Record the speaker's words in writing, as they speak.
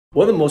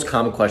One of the most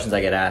common questions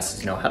I get asked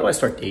is, how do I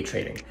start day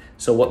trading?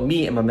 So what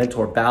me and my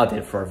mentor Bao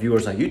did for our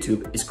viewers on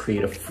YouTube is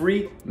create a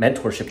free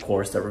mentorship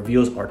course that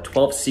reveals our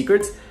 12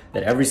 secrets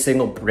that every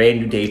single brand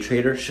new day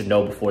trader should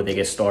know before they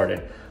get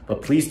started.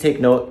 But please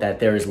take note that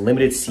there is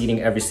limited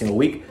seating every single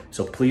week.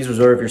 So please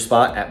reserve your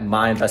spot at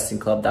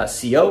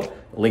myinvestingclub.co.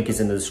 The link is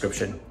in the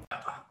description.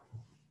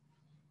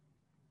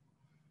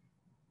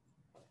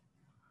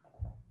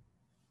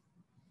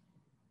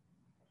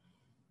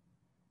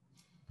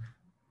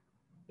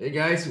 Hey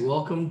guys,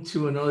 welcome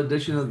to another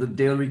edition of the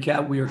Daily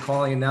Recap. We are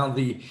calling it now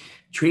the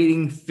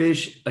Trading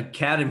Fish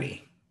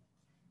Academy.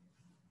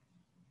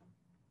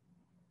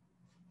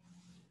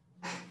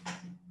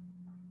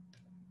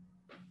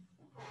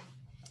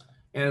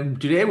 And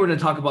today we're going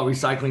to talk about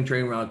recycling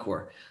trading around the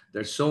core.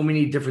 There's so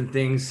many different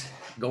things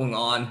going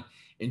on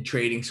in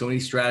trading, so many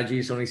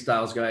strategies, so many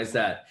styles, guys,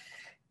 that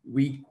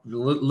we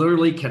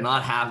literally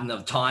cannot have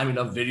enough time,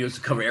 enough videos to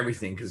cover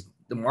everything because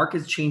the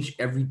markets change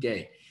every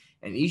day.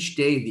 And each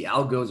day, the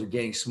algos are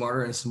getting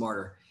smarter and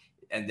smarter,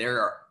 and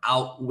they're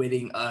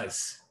outwitting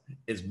us.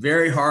 It's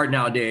very hard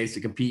nowadays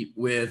to compete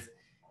with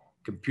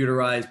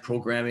computerized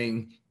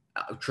programming,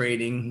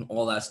 trading,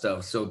 all that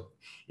stuff. So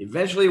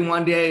eventually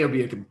one day, it'll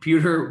be a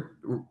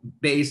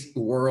computer-based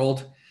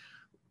world.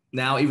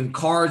 Now even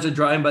cars are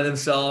driving by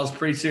themselves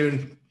pretty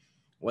soon.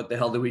 What the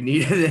hell do we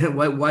need?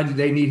 Why do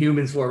they need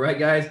humans for, right,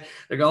 guys?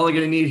 They're only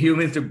going to need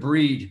humans to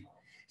breed.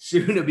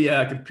 Soon it'll be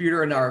a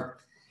computer in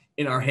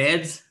our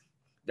heads.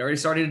 They're already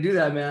starting to do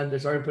that, man. They're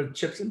starting to put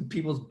chips in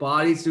people's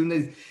bodies. Soon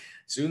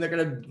they're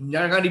gonna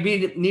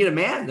need a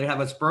man. They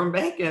have a sperm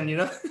bank, and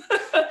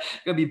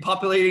gonna be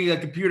populating a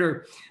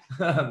computer.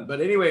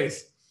 But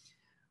anyways,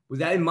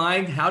 with that in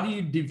mind, how do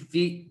you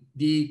defeat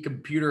the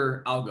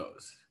computer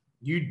algos?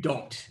 You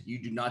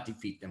do not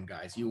defeat them,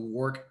 guys. You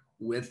work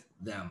with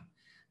them.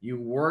 You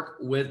work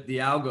with the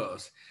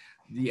algos.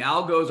 The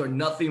algos are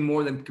nothing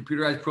more than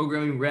computerized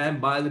programming ran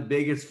by the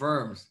biggest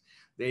firms.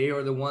 They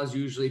are the ones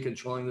usually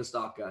controlling the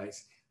stock,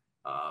 guys.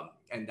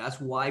 And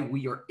that's why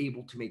we are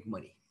able to make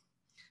money.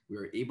 We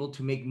are able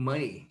to make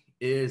money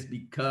is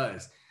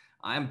because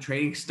I'm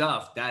trading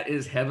stuff that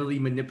is heavily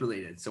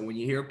manipulated. So when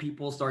you hear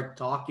people start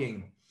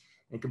talking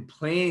and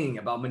complaining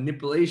about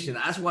manipulation,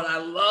 that's what I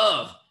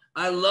love.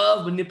 I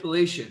love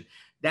manipulation.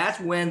 That's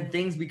when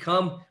things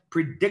become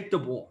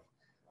predictable.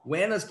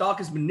 When a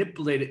stock is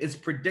manipulated, it's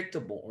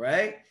predictable,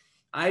 right?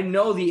 I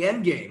know the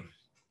end game.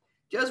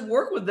 Just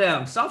work with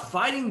them. Stop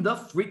fighting the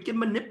freaking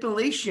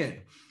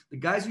manipulation. The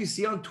guys you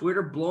see on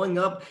Twitter blowing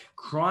up,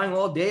 crying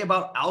all day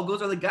about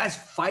algos are the guys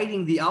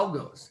fighting the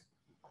algos.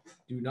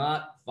 Do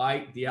not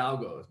fight the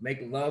algos. Make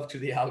love to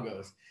the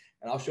algos.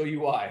 And I'll show you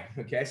why.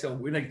 Okay, so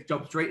we're going to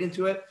jump straight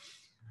into it.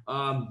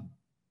 So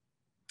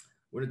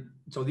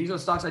these are the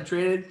stocks I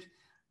traded.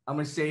 I'm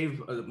going to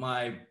save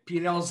my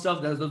P&L and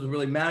stuff. That doesn't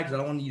really matter because I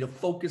don't want you to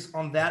focus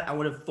on that. I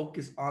want to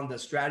focus on the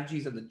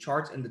strategies and the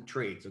charts and the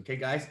trades. Okay,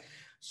 guys?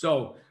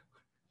 So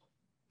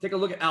take a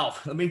look at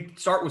ALF. Let me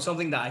start with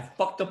something that I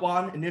fucked up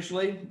on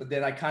initially, but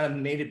then I kind of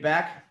made it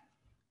back.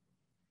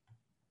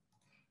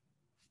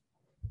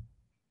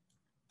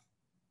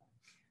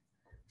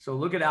 So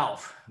look at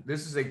ALF.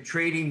 This is a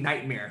trading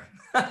nightmare.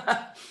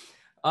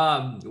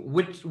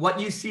 What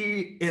you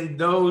see in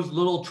those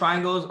little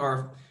triangles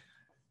are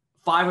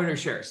 500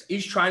 shares.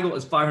 Each triangle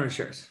is 500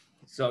 shares.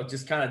 So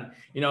just kind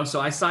of,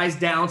 so I sized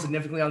down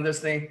significantly on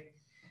this thing.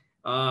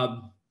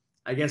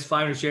 I guess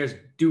 500 shares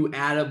do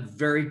add up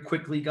very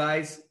quickly,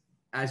 guys,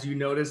 as you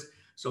notice.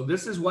 So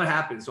this is what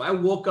happened. So I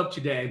woke up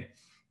today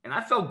and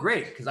I felt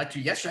great because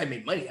yesterday I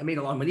made money. I made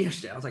a lot of money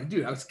yesterday. I was like,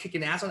 dude, I was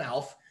kicking ass on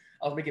ALF.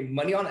 I was making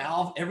money on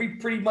ALF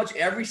pretty much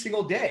every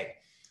single day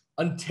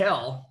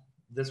until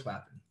this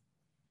happened.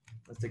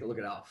 Let's take a look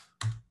at ALF.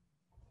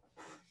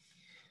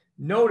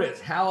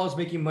 Notice how I was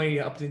making money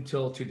up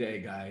until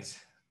today, guys.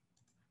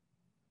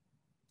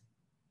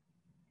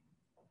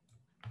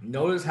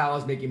 Notice how I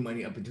was making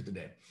money up until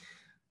today.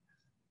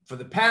 For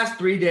the past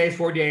 3 days,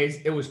 4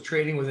 days, it was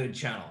trading within a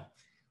channel.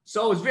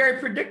 So it's very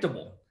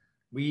predictable.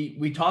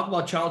 We talk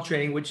about channel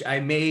trading, which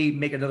I may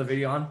make another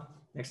video on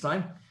next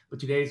time. But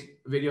today's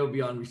video will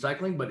be on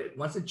recycling. But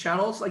once the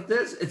channel's like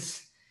this,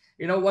 it's,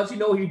 once you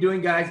know what you're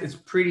doing, guys, it's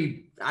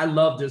pretty, I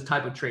love this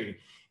type of trading.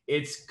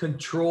 It's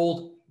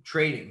controlled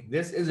trading.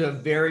 This is a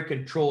very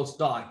controlled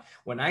stock.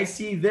 When I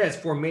see this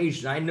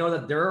formation, I know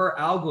that there are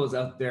algos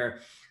out there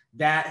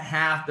that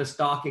have the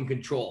stock in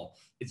control.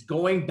 It's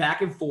going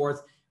back and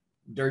forth.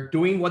 They're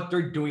doing what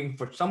they're doing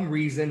for some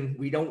reason.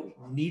 We don't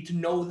need to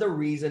know the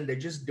reason. They're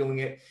just doing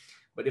it.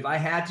 But if I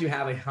had to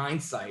have a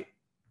hindsight,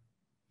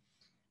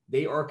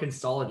 they are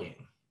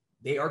consolidating.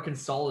 They are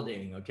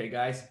consolidating. Okay,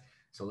 guys?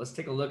 So let's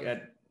take a look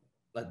at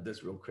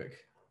this real quick.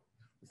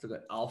 Let's look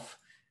at ALF.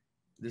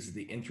 This is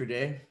the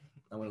intraday.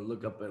 I want to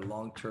look up a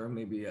long term,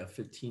 maybe a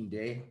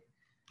 15-day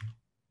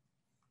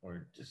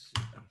or just...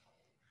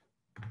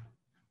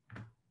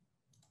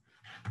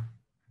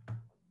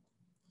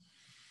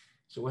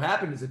 So what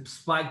happened is it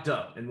spiked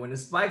up. And when it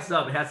spikes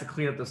up, it has to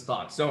clean up the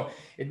stock. So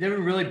it never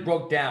really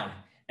broke down.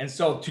 And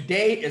so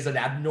today is an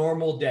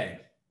abnormal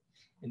day.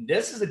 And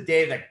this is a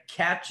day that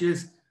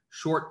catches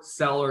short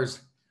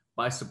sellers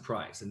by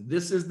surprise. And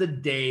this is the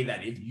day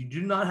that if you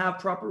do not have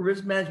proper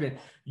risk management,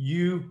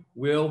 you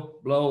will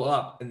blow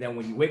up. And then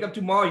when you wake up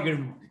tomorrow,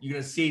 you're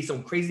gonna see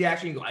some crazy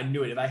action. You go, I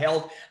knew it. If I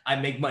held,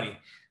 I'd make money.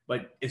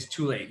 But it's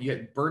too late. You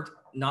get burnt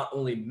not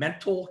only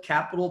mental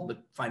capital,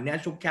 but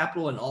financial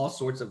capital and all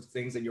sorts of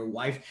things. And your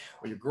wife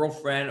or your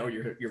girlfriend or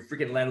your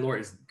freaking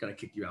landlord is gonna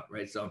kick you out,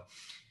 right? So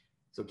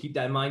keep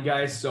that in mind,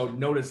 guys. So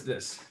notice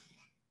this.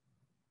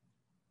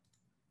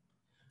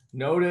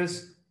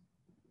 Notice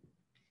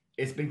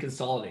it's been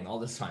consolidating all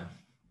this time.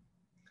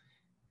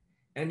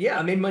 And yeah,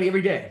 I made money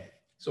every day.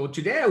 So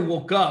today I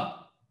woke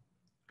up.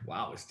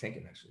 Wow, it's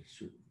tanking actually.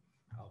 Shoot.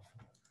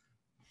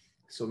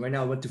 So right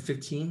now I went to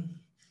 15.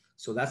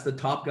 So that's the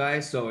top,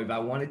 guys. So if I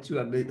wanted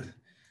to,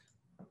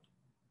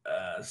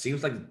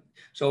 seems like,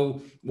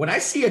 so when I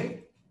see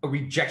a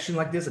rejection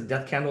like this, a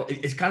death candle,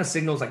 it kind of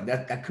signals like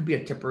that could be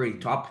a temporary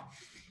top.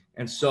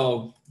 And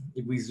so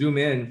if we zoom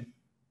in,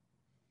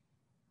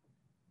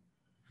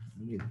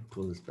 let me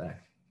pull this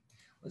back.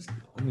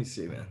 Let me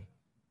see, man.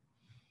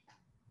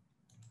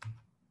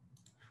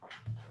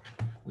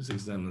 Let's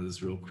examine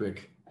this real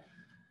quick.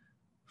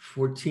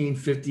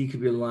 1450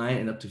 could be a line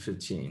and up to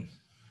 15.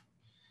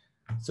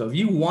 So if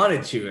you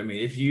wanted to, I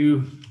mean, if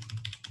you...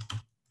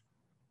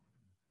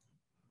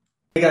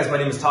 Hey guys, my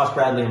name is Tosh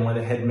Bradley. I'm one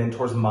of the head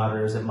mentors and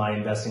moderators at My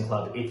Investing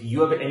Club. If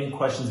you have any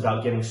questions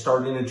about getting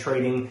started in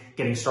trading,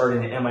 getting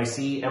started in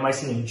M.I.C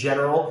in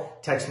general,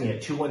 text me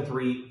at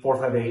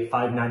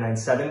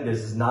 213-458-5997. This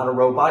is not a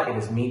robot. It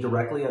is me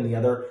directly on the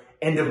other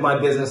end of my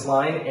business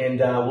line, and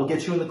we'll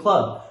get you in the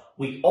club.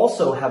 We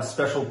also have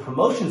special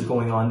promotions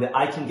going on that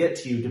I can get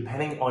to you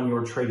depending on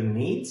your trading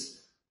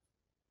needs.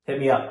 Hit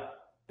me up.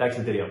 Back to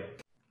the video.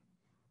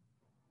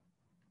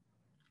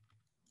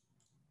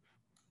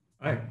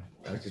 All right.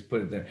 I just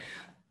put it there.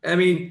 I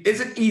mean, it's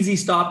an easy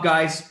stop,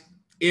 guys.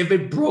 If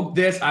it broke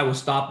this, I will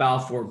stop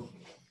out for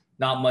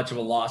not much of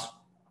a loss,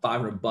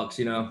 $500,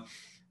 you know.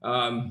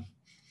 I'm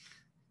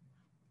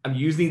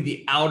using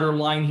the outer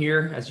line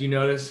here, as you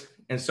notice.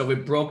 And so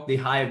it broke the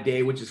high of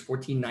day, which is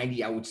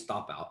 1490. I would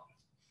stop out.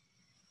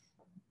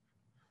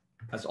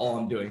 That's all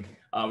I'm doing.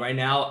 Right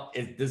now,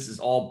 this is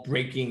all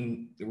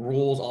breaking the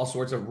rules, all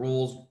sorts of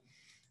rules.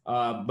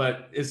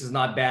 But this is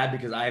not bad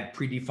because I have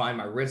predefined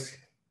my risk.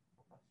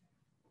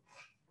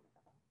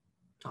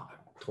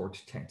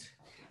 Torch tent.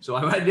 So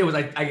what I did was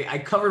I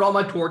covered all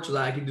my torch so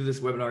that I can do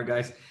this webinar,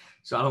 guys.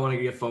 So I don't want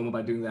to get FOMO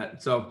by doing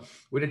that. So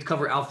we did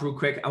cover alpha real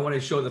quick. I want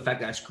to show the fact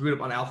that I screwed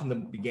up on alpha in the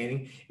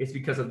beginning. It's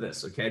because of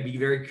this. Okay, be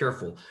very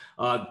careful.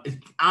 Alpha,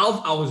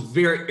 I was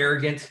very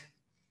arrogant.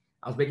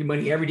 I was making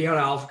money every day on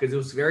alpha because it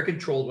was very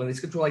controlled. When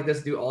it's controlled like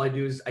this, all I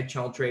do is I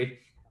channel trade.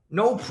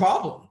 No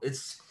problem.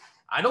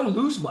 I don't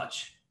lose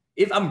much.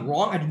 If I'm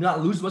wrong, I do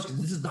not lose much because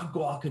this does not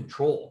go out of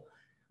control.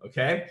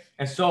 Okay,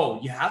 and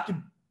so you have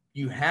to.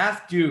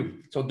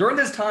 So during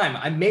this time,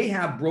 I may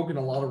have broken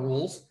a lot of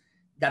rules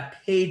that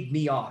paid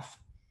me off.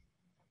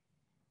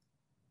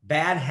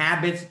 Bad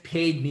habits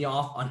paid me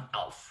off on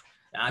ALF.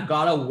 And I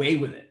got away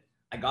with it.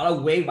 I got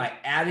away by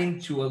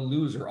adding to a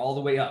loser all the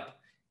way up.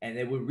 And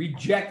it would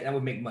reject and I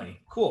would make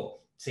money.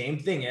 Cool. Same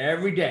thing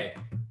every day.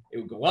 It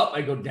would go up,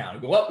 I go down.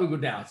 It would go up, it would go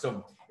down.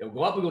 So it would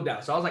go up, it would go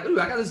down. So I was like, ooh,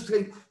 I got this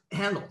thing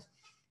handled.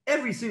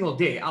 Every single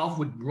day, ALF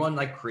would run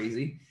like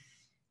crazy.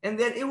 And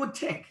then it would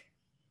tank.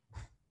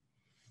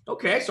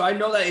 Okay, so I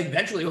know that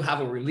eventually you'll have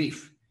a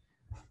relief.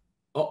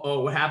 Uh-oh,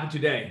 what happened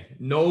today?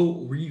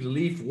 No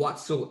relief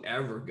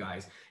whatsoever,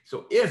 guys.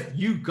 So if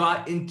you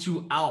got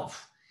into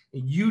ALF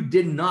and you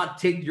did not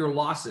take your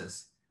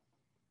losses,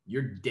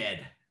 you're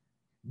dead.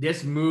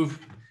 This move,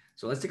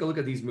 so let's take a look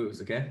at these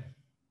moves, okay?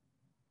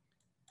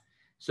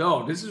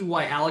 So this is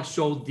why Alex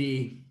showed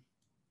the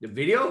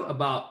video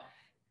about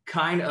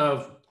kind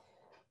of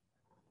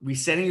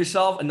resetting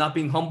yourself and not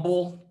being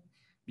humble.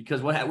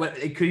 Because what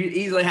it could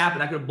easily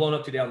happen, I could have blown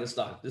up today on this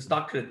stock. This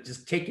stock could have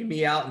just taken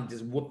me out and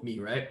just whooped me,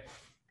 right?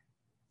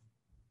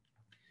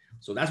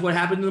 So that's what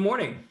happened in the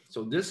morning.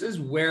 So this is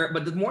where,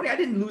 but the morning I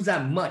didn't lose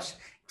that much.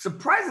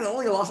 Surprisingly, I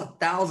only lost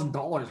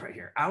 $1,000 right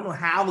here. I don't know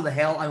how the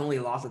hell I only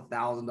lost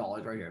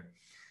 $1,000 right here.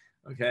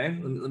 Okay,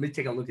 let me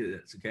take a look at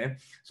this. Okay,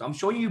 so I'm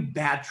showing you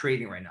bad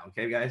trading right now.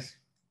 Okay, guys,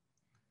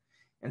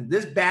 and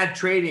this bad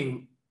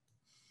trading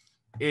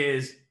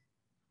is.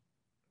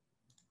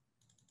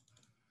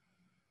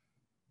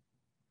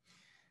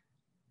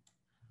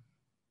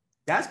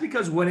 That's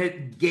because when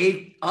it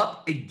gave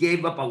up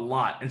a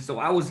lot. And so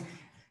I was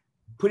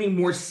putting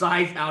more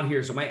size out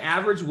here. So my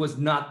average was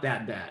not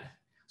that bad.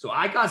 So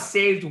I got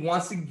saved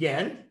once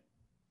again,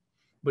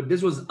 but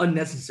this was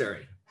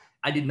unnecessary.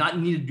 I did not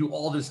need to do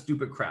all this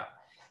stupid crap.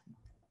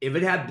 If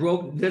it had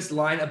broke this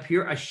line up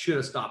here, I should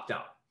have stopped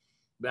out,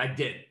 but I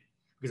didn't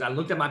because I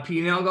looked at my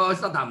P&L and go,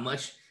 it's not that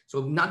much.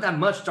 So not that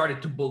much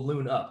started to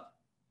balloon up.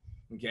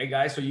 Okay,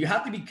 guys. So you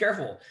have to be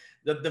careful.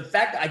 The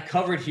fact that I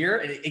covered here,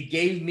 it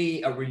gave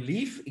me a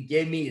relief. It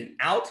gave me an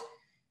out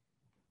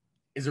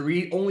is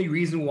the only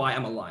reason why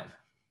I'm alive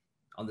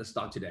on this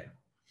stock today.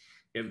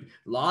 A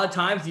lot of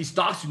times these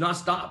stocks do not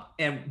stop.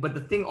 But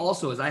the thing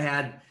also is I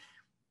had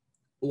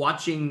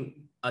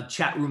watching a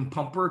chat room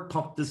pumper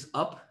pump this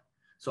up.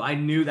 So I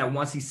knew that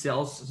once he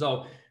sells,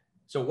 so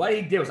what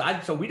he did was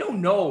so we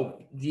don't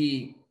know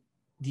the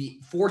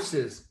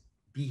forces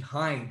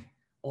behind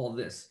all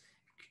this.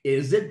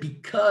 Is it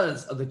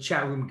because of the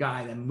chat room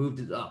guy that moved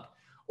it up?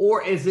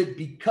 Or is it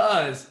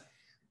because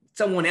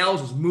someone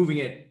else was moving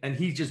it and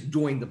he just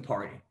joined the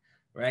party?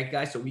 Right,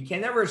 guys? So we can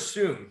never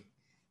assume.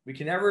 We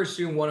can never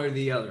assume one or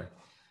the other.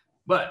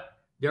 But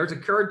there's a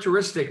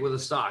characteristic with a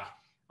stock.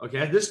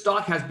 Okay, this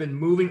stock has been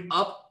moving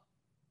up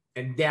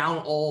and down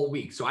all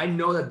week. So I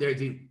know that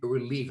there's a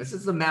relief. It's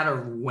just a matter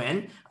of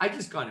when. I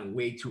just got in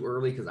way too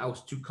early because I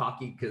was too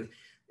cocky because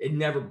it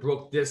never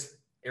broke this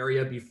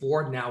area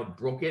before. Now it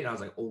broke it. And I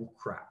was like, oh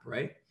crap,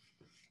 right?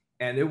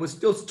 And it was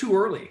still too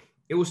early.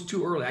 It was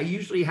too early. I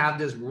usually have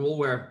this rule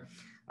where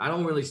I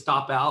don't really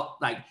stop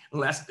out, like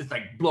unless it's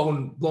like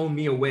blown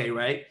me away,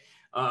 right?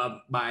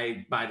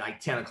 By like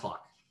 10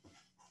 o'clock.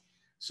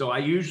 So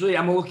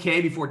I'm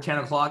okay before 10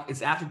 o'clock.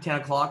 It's after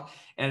 10 o'clock,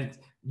 and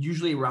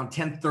usually around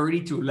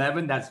 10:30 to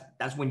 11.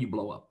 That's when you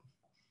blow up,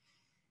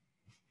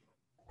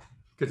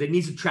 because it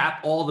needs to trap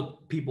all the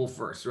people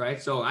first,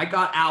 right? So I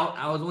got out.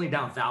 I was only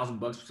down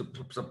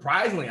 $1,000.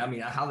 Surprisingly, I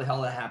mean, how the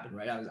hell that happened,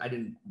 right? I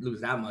didn't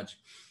lose that much.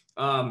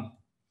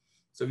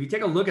 So if you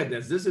take a look at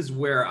this, this is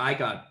where I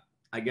got,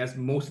 I guess,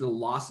 most of the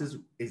losses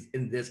is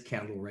in this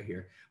candle right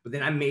here. But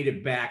then I made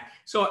it back.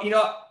 So, you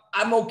know,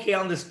 I'm okay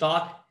on this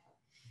stock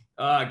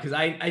because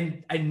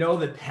I know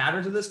the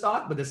patterns of the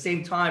stock. But at the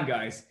same time,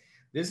 guys,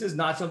 this is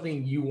not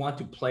something you want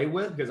to play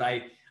with, because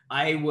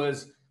I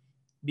was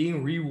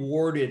being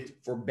rewarded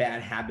for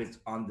bad habits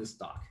on this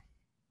stock.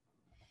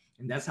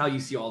 And that's how you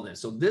see all this.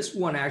 So this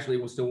one actually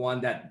was the one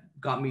that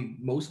got me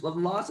most of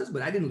the losses,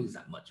 but I didn't lose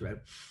that much, right?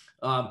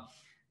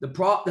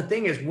 The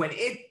thing is, when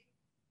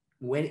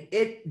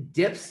it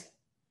dips,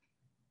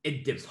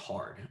 it dips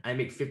hard. I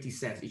make 50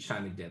 cents each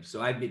time it dips.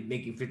 So I've been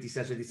making 50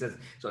 cents, 50 cents.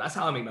 So that's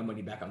how I make my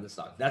money back on this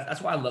stock.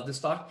 That's why I love this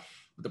stock.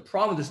 But the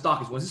problem with this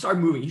stock is once it started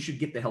moving, you should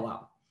get the hell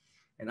out.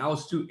 And I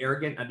was too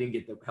arrogant. I didn't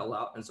get the hell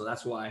out. And so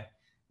that's why,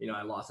 you know,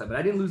 I lost that. But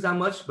I didn't lose that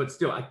much, but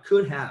still I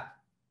could have.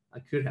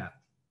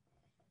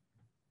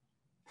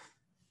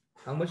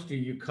 How much do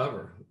you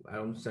cover? I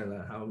don't understand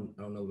that. I don't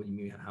know what you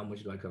mean. How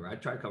much do I cover? I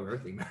try to cover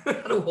everything.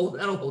 I don't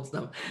hold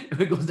stuff. If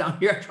it goes down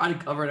here, I try to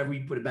cover it and we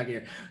put it back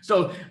here.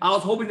 So I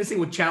was hoping this thing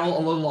would channel a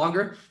little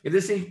longer. If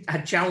this thing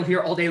had channeled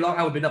here all day long,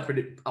 I would have been up for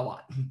a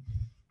lot.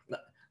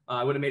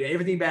 I would have made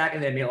everything back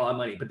and then made a lot of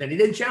money. But then it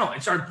didn't channel.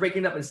 It started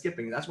breaking up and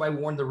skipping. That's why I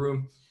warned the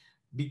room,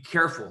 be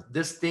careful.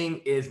 This thing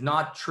is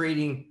not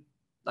trading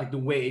like the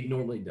way it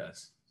normally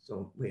does.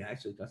 So wait, I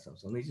actually got some.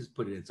 So let me just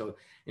put it in. So,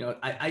 you know,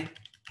 let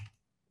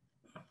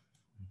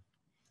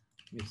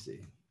me see.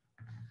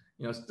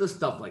 You know, it's just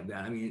stuff like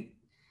that. I mean,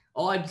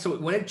 so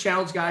when it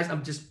channels, guys,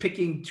 I'm just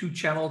picking two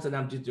channels and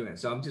I'm just doing it.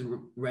 So I'm just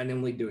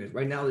randomly doing it.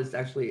 Right now, it's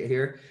actually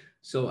here.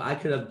 So I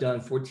could have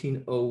done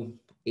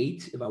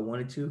 1408 if I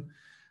wanted to,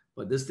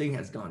 but this thing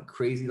has gone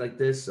crazy like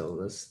this. So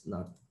let's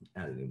not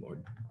add any more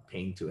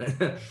pain to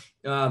it.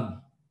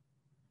 So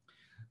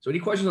any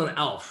questions on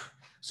ALF?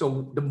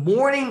 So the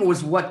morning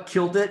was what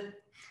killed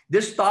it.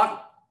 This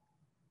stock,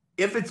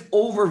 if it's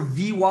over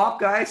VWAP,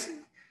 guys,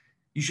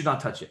 you should not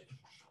touch it.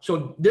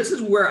 So this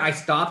is where I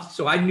stopped.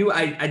 So I knew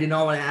I did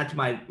not want to add to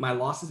my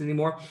losses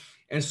anymore.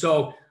 And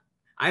so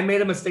I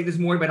made a mistake this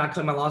morning by not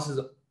cutting my losses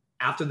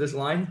after this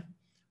line.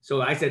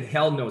 So I said,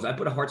 hell no. So I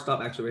put a hard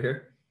stop actually right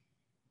here.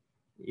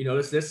 You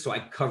notice this? So I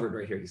covered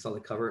right here. You saw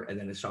the cover and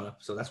then it shot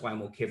up. So that's why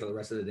I'm okay for the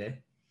rest of the day.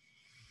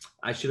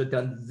 I should have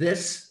done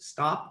this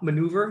stop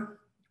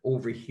maneuver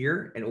over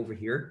here and over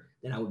here.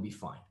 Then I would be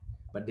fine,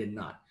 but did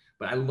not.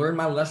 But I learned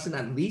my lesson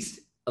at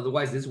least.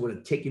 Otherwise, this would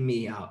have taken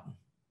me out.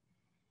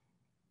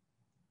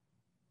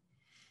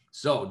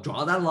 So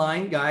draw that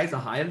line, guys, the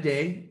high of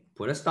day,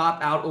 put a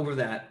stop out over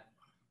that.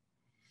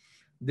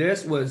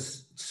 This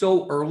was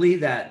so early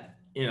that,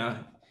 you know,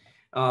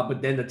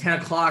 but then the 10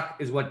 o'clock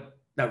is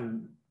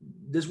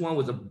this one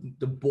was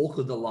the bulk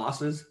of the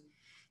losses,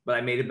 but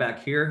I made it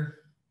back here,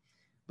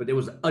 but it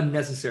was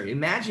unnecessary.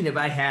 Imagine if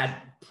I had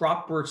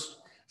proper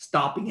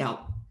stopping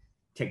out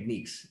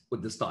techniques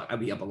with the stock, I'd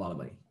be up a lot of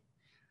money.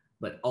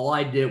 But all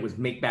I did was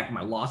make back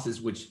my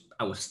losses, which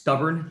I was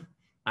stubborn.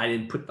 I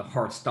didn't put the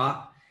hard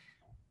stop.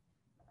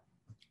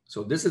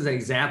 So this is an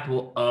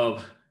example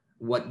of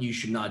what you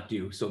should not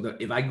do. So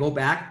if I go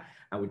back,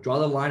 I would draw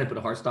the line and put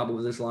a hard stop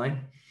over this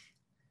line.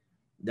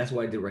 That's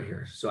what I did right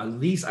here. So at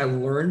least I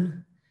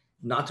learned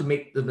not to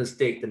make the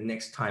mistake the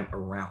next time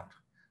around.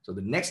 So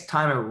the next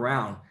time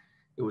around,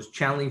 it was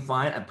channeling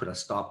fine. I put a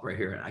stop right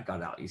here and I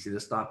got out. You see the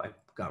stop? I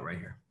got right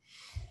here.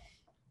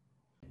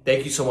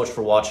 Thank you so much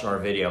for watching our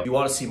video. If you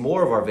want to see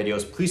more of our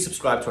videos, please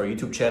subscribe to our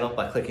YouTube channel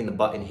by clicking the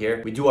button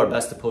here. We do our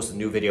best to post a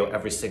new video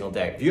every single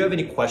day. If you have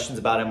any questions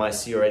about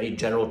M.I.C or any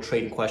general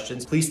trading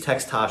questions, please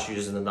text Tosh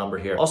using the number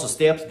here. Also,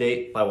 stay up to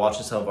date by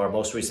watching some of our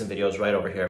most recent videos right over here.